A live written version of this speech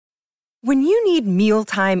When you need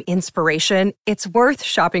mealtime inspiration, it's worth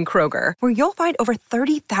shopping Kroger, where you'll find over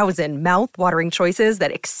 30,000 mouth-watering choices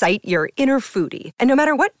that excite your inner foodie. And no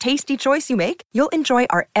matter what tasty choice you make, you'll enjoy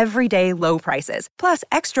our everyday low prices, plus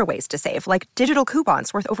extra ways to save, like digital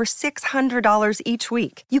coupons worth over $600 each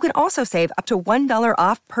week. You can also save up to $1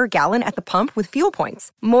 off per gallon at the pump with fuel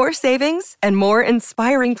points. More savings and more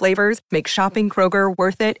inspiring flavors make shopping Kroger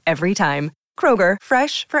worth it every time. Kroger,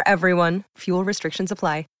 fresh for everyone. Fuel restrictions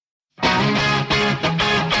apply.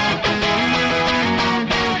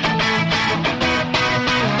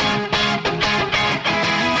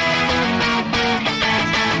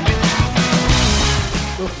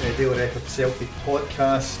 Welcome to the Daily Record Celtic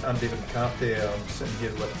podcast. I'm David McCarthy. I'm sitting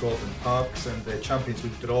here with Gordon Parks, and the Champions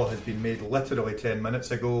League draw has been made literally 10 minutes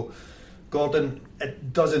ago. Gordon,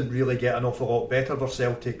 it doesn't really get an awful lot better for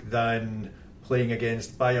Celtic than playing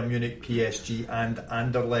against Bayern Munich, PSG and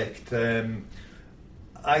Anderlecht.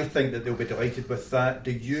 I think that they'll be delighted with that.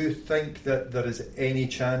 Do you think that there is any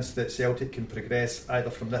chance that Celtic can progress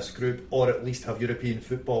either from this group or at least have European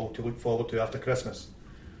football to look forward to after Christmas?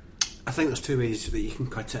 I think there's two ways that you can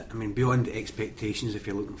cut it. I mean, beyond expectations if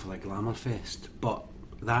you're looking for a glamour fest. But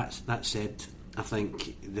that said, I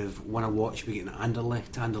think they've won a watch. We're getting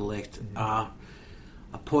Anderlecht. Anderlecht are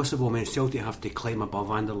a possible. I mean, Celtic have to climb above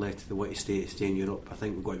Anderlecht if they want to stay in Europe. I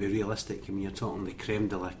think we've got to be realistic. I mean, you're talking the creme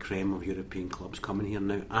de la creme of European clubs coming here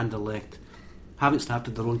now. Anderlecht haven't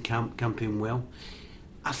started their own campaign well.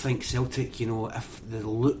 I think Celtic, if they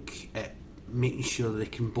look at making sure they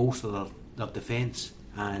can bolster their defence,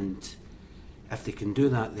 and if they can do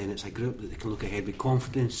that, then it's a group that they can look ahead with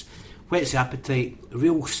confidence. Whets the appetite,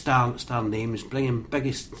 real star names, bringing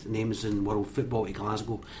biggest names in world football to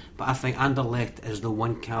Glasgow. But I think Anderlecht is the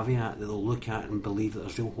one caveat that they'll look at and believe that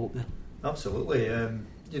there's real hope there. Absolutely.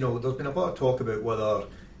 There's been a lot of talk about whether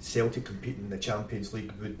Celtic competing in the Champions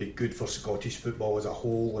League would be good for Scottish football as a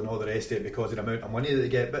whole and all the rest of it because of the amount of money that they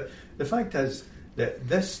get. But the fact is that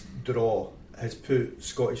this draw has put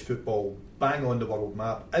Scottish football bang on the world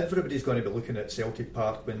map. Everybody's going to be looking at Celtic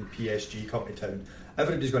Park when PSG come to town.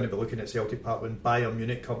 Everybody's going to be looking at Celtic Park when Bayern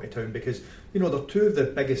Munich come to town because, they're two of the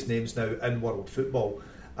biggest names now in world football.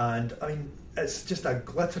 And, I mean, it's just a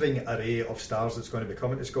glittering array of stars that's going to be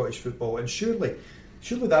coming to Scottish football. And surely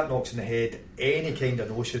that knocks in the head any kind of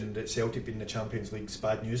notion that Celtic being in the Champions League is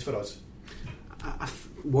bad news for us. I've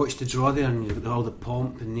watched the draw there, and you've got all the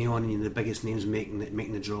pomp and neon and the biggest names making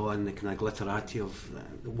the draw, and the kind of glitterati of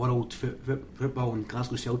the world football, and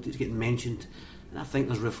Glasgow Celtic's getting mentioned. And I think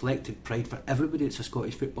there's reflected pride for everybody that's a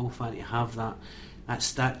Scottish football fan to have that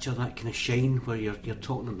stature, that kind of shine, where you're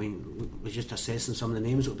talking about, we're just assessing some of the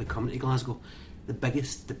names that will be coming to Glasgow. The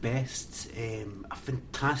biggest, the best, a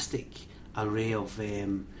fantastic array of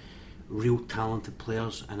real talented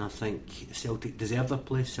players, and I think Celtic deserve their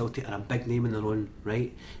place. Celtic are a big name in their own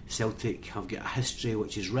right. Celtic have got a history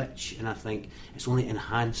which is rich, and I think it's only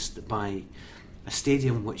enhanced by a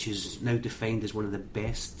stadium which is now defined as one of the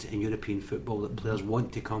best in European football that players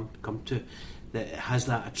want to come to, that has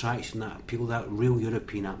that attraction, that appeal, that real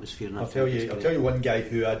European atmosphere. And I'll tell you one guy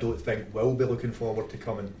who I don't think will be looking forward to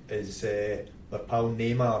coming is their pal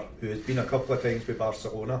Neymar, who has been a couple of times with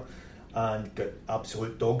Barcelona and got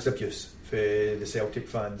absolute dog's abuse for the Celtic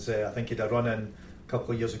fans. I think he had a run in a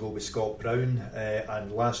couple of years ago with Scott Brown,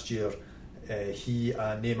 and last year he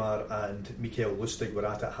and Neymar and Mikael Lustig were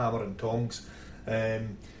at it hammer and tongs.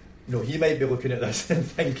 He might be looking at this and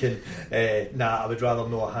thinking, I would rather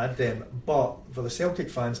not have had them. But for the Celtic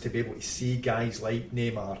fans to be able to see guys like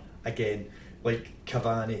Neymar again, like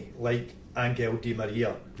Cavani, like Angel Di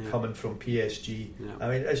Maria coming from PSG, I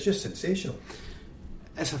mean, it's just sensational.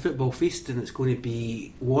 It's a football feast, and it's going to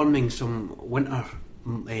be warming some winter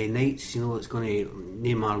nights. It's going to,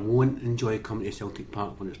 Neymar won't enjoy coming to Celtic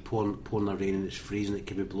Park when it's pouring the rain and it's freezing. It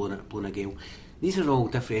could be blowing a gale. These are all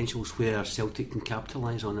differentials where Celtic can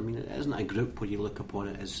capitalise on. I mean, it isn't a group where you look upon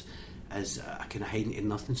it as a kind of hiding to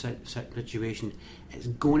nothing situation. It's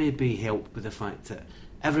going to be helped with the fact that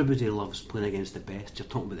everybody loves playing against the best. You're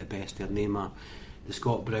talking about the best there, Neymar. The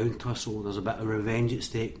Scott Brown tussle, there's a bit of revenge at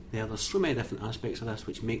stake there. There's so many different aspects of this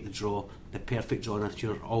which make the draw the perfect draw, and I'm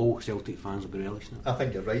sure all Celtic fans will be relishing it. I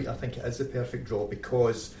think you're right. I think it is the perfect draw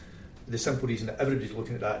because the simple reason that everybody's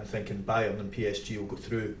looking at that and thinking Bayern and PSG will go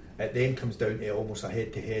through, it then comes down to almost a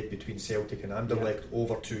head-to-head between Celtic and Anderlecht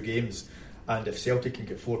over 2 games. And if Celtic can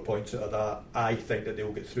get 4 points out of that, I think that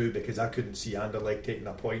they'll get through, because I couldn't see Anderlecht taking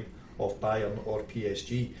a point off Bayern or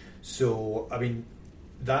PSG. So, I mean,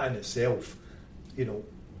 that in itself,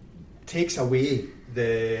 takes away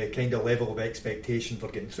the kind of level of expectation for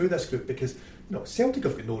getting through this group, because Celtic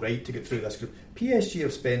have got no right to get through this group. PSG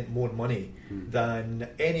have spent more money than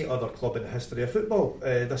any other club in the history of football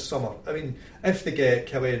this summer. I mean, if they get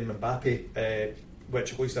Kylian Mbappe,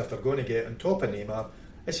 which at least if they're going to get on top of Neymar,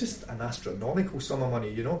 it's just an astronomical sum of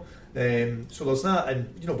money, So there's that,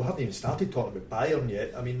 and we haven't even started talking about Bayern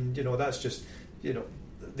yet. I mean, that's just,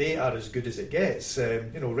 they are as good as it gets.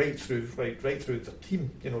 Right through the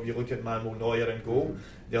team. If you look at Manuel Neuer in goal,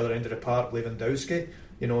 the other end of the park, Lewandowski.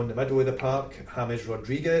 In the middle of the park, James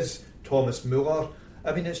Rodriguez, Thomas Muller.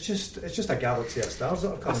 I mean, it's just a galaxy of stars that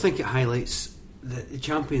are coming. I think it highlights that the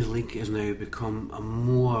Champions League has now become a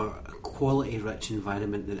more quality-rich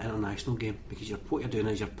environment than the international game, because what you're doing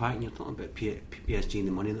is you're talking about PSG and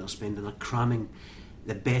the money that they're spending. They're cramming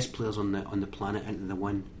the best players on the planet into the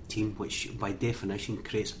one team, which by definition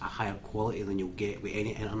creates a higher quality than you'll get with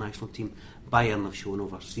any international team. Bayern have shown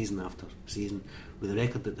over season after season, with the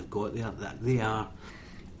record that they've got there, that they are,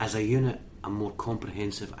 as a unit, a more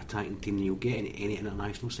comprehensive attacking team than you'll get in any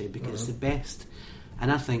international side, because it's the best.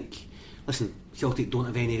 And I think, listen, Celtic don't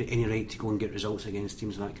have any right to go and get results against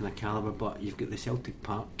teams of that kind of calibre, but you've got the Celtic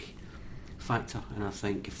Park factor, and I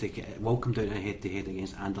think if they get welcome down to a head-to-head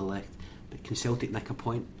against Anderlecht, but can Celtic nick a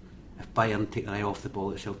point if Bayern take their eye off the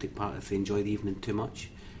ball at Celtic Park, if they enjoy the evening too much?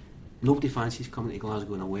 Nobody fancies coming to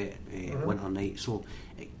Glasgow on a wet winter night, so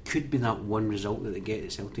it could be that one result that they get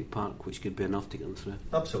at Celtic Park which could be enough to get them through.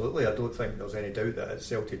 Absolutely, I don't think there's any doubt that at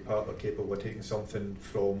Celtic Park they're capable of taking something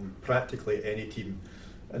from practically any team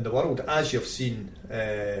in the world. As you've seen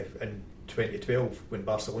in 2012 when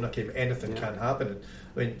Barcelona came, anything can happen.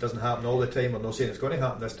 I mean, it doesn't happen all the time. I'm not saying it's going to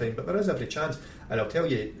happen this time, but there is every chance. And I'll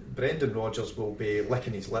tell you, Brendan Rodgers will be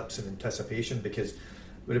licking his lips in anticipation, because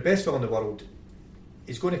with the best fella in the world,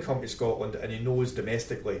 he's going to come to Scotland, and he knows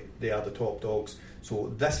domestically they are the top dogs.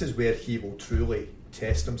 So this is where he will truly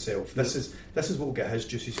test himself. This is what will get his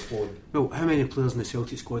juices flowing. Well, how many players in the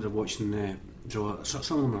Celtic squad are watching the draw?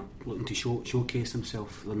 Some of them are looking to showcase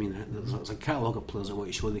themselves. I mean, there's a catalogue of players that want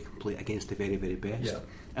to show they can play against the very, very best. Yeah.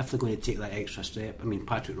 If they're going to take that extra step, I mean,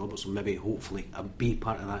 Patrick Roberts will maybe, hopefully, be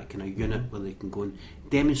part of that kind of unit where they can go and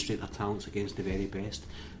demonstrate their talents against the very best.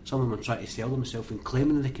 Some of them are trying to sell themselves and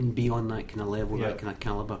claiming that they can be on that kind of level, that kind of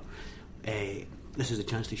calibre. This is a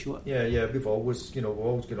chance to show it. Yeah, we've always gone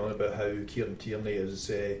on about how Kieran Tierney is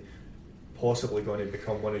possibly going to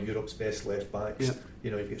become one of Europe's best left backs. Yeah.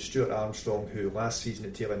 You've got Stuart Armstrong, who last season,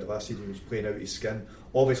 at the tail end of last season, was playing out his skin.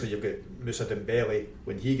 Obviously, you've got Moussa Dembele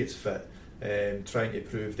when he gets fit, trying to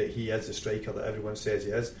prove that he is the striker that everyone says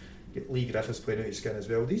he is. Get Lee Griffiths playing out his skin as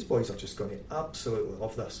well. These boys are just going to absolutely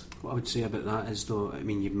love this. What I would say about that is, though, I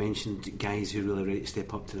mean, you've mentioned guys who are really ready to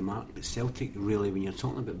step up to the mark, but Celtic really, when you're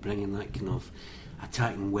talking about bringing that kind of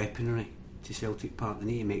attacking weaponry to Celtic Park, they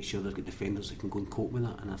need to make sure they've got defenders that can go and cope with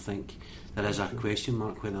that, and I think there is a question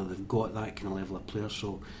mark whether they've got that kind of level of player.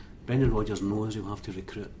 So Brendan Rodgers knows he'll have to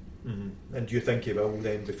recruit. And do you think he will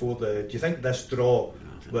then, do you think this draw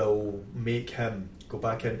will make him go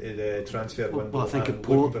back into the transfer window? Well, I think it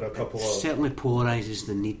certainly polarises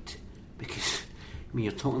the need, because I mean,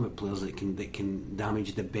 you're talking about players that can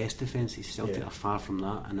damage the best defences. Celtic are far from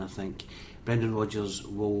that, and I think Brendan Rodgers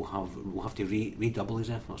will have to redouble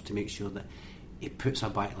his efforts to make sure that he puts a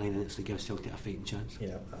back line in it to give Celtic a fighting chance.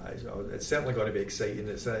 Yeah, it's certainly going to be exciting.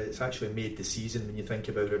 It's actually made the season when you think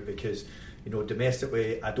about it, because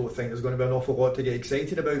domestically I don't think there's going to be an awful lot to get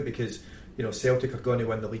excited about, because Celtic are going to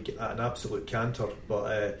win the league at an absolute canter,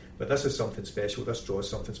 but this is something special. This draw is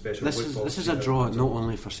something special. This is a draw not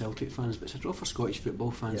only for Celtic fans, but it's a draw for Scottish football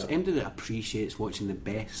fans. Yeah. Anybody that appreciates watching the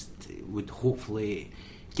best would hopefully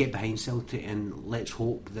get behind Celtic, and let's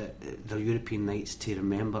hope that their European nights to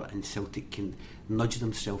remember, and Celtic can nudge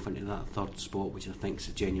themselves into that third spot, which I think is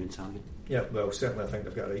a genuine target. Yeah, well, certainly I think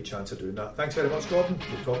they've got a right chance of doing that. Thanks very much, Gordon.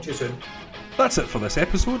 We'll talk to you soon. That's it for this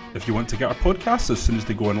episode. If you want to get our podcasts as soon as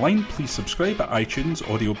they go online, please subscribe at iTunes,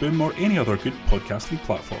 Audio Boom, or any other good podcasting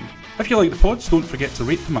platform. If you like the pods, don't forget to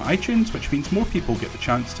rate them at iTunes, which means more people get the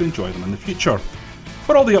chance to enjoy them in the future.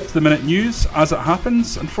 For all the up-to-the-minute news as it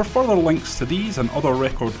happens, and for further links to these and other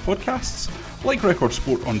Record podcasts, like Record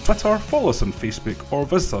Sport on Twitter, follow us on Facebook, or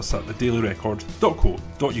visit us at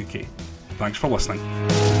thedailyrecord.co.uk. Thanks for listening.